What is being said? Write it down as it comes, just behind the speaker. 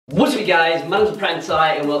What's up you guys, my name's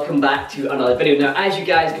ThePrenti and welcome back to another video. Now as you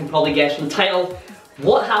guys can probably guess from the title,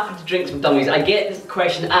 what happened to Drinks with Dummies? I get this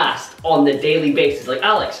question asked on the daily basis, like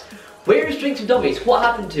Alex, where's Drinks with Dummies? What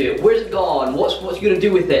happened to it? Where's it gone? What's you gonna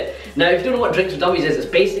do with it? Now if you don't know what Drinks with Dummies is, it's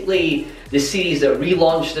basically the series that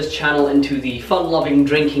relaunched this channel into the fun-loving,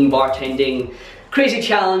 drinking, bartending, crazy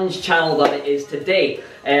challenge channel that it is today.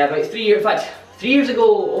 About 3 years, in fact, 3 years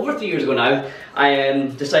ago, over 3 years ago now, I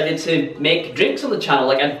decided to make drinks on the channel.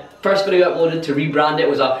 Like, I first video uploaded to rebrand it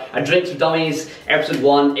was a Drinks with Dummies episode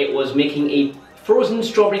 1. It was making a frozen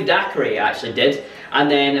strawberry daiquiri, I actually did. And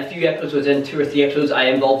then a few episodes in, 2 or 3 episodes, I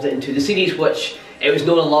involved it into the series, which it was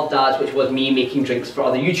known and loved as, which was me making drinks for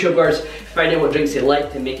other YouTubers, finding out what drinks they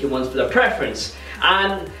liked and making ones for their preference.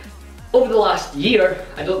 And over the last year,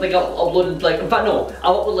 I don't think I've uploaded, like, in fact no,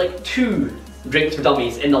 I've uploaded like 2 Drinks for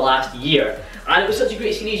Dummies in the last year. And it was such a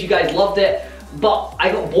great series, you guys loved it, but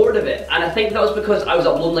I got bored of it. And I think that was because I was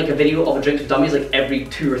uploading like a video of a Drinks for Dummies like every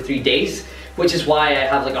 2 or 3 days, which is why I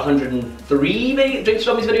have like 103 Drinks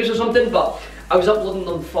for Dummies videos or something, but I was uploading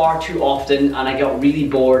them far too often and I got really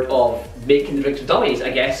bored of making the Drinks for Dummies,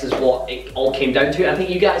 I guess is what it all came down to. I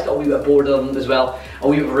think you guys got a wee bit bored of them as well, a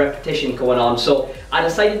wee bit of a repetition going on. So I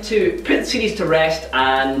decided to put the series to rest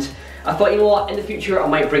and I thought, you know what, in the future I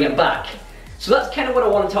might bring it back. So that's kind of what I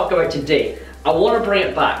want to talk about today. I want to bring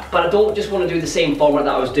it back, but I don't just want to do the same format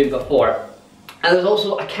that I was doing before. And there's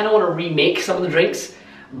also, I kind of want to remake some of the drinks,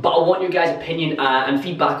 but I want your guys' opinion and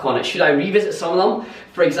feedback on it. Should I revisit some of them?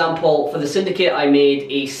 For example, for the Syndicate, I made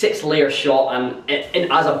a 6-layer shot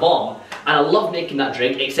and as a bomb. And I love making that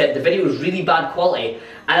drink, except the video was really bad quality.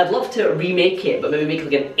 And I'd love to remake it, but maybe make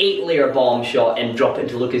like an 8-layer bomb shot and drop it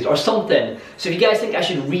into Lucas or something. So if you guys think I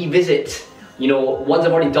should revisit, you know, ones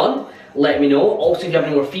I've already done, let me know. Also, if you have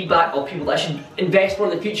any more feedback of people that I should invest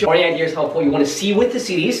more in the future, or any ideas of what you want to see with the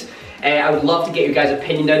series, I would love to get your guys'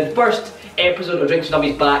 opinion. Now, the first episode of Drinks with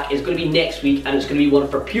Dummies back is going to be next week, and it's going to be one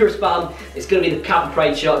for Pure Spam. It's going to be the Kappa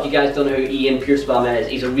Pride shot. If you guys don't know who Ian Pure Spam is,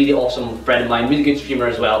 he's a really awesome friend of mine, really good streamer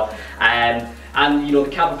as well. And you know,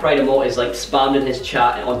 the Kappa Pride emote is like spammed in his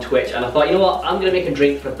chat on Twitch, and I thought, you know what, I'm going to make a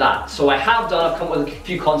drink for that. So I've come up with a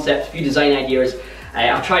few concepts, a few design ideas.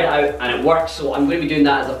 I've tried it out and it works, so I'm going to be doing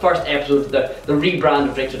that as the first episode of the rebrand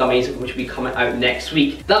of Drinks with Dummies, which will be coming out next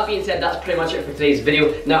week. That being said, that's pretty much it for today's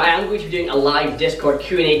video. Now I am going to be doing a live Discord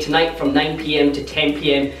Q&A tonight from 9 PM to 10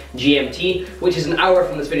 PM GMT, which is an hour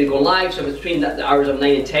from this video going live, so between the hours of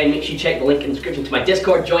 9 and 10, make sure you check the link in the description to my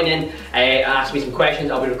Discord, join in, and ask me some questions.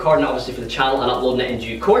 I'll be recording it obviously for the channel and uploading it in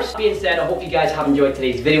due course. That being said, I hope you guys have enjoyed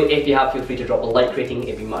today's video. If you have, feel free to drop a like rating,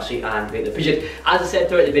 it'd be much and greatly appreciated. As I said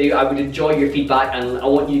throughout the video, I would enjoy your feedback and I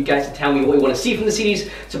want you guys to tell me what you want to see from the series,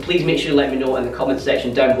 so please make sure to let me know in the comment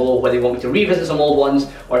section down below whether you want me to revisit some old ones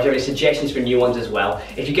or if you have any suggestions for new ones as well.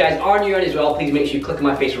 If you guys are new as well, please make sure you click on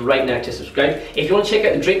my face right now to subscribe. If you want to check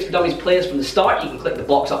out the Drinks with Dummies playlist from the start, you can click the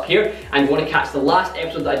box up here, and if you want to catch the last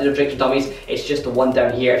episode that I did of Drinks with Dummies, it's just the one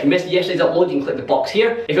down here. If you missed yesterday's upload, you can click the box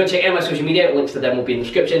here. If you want to check any of my social media, links to them will be in the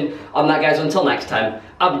description. On that guys, until next time,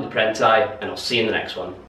 I've been ThePrenti, and I'll see you in the next one.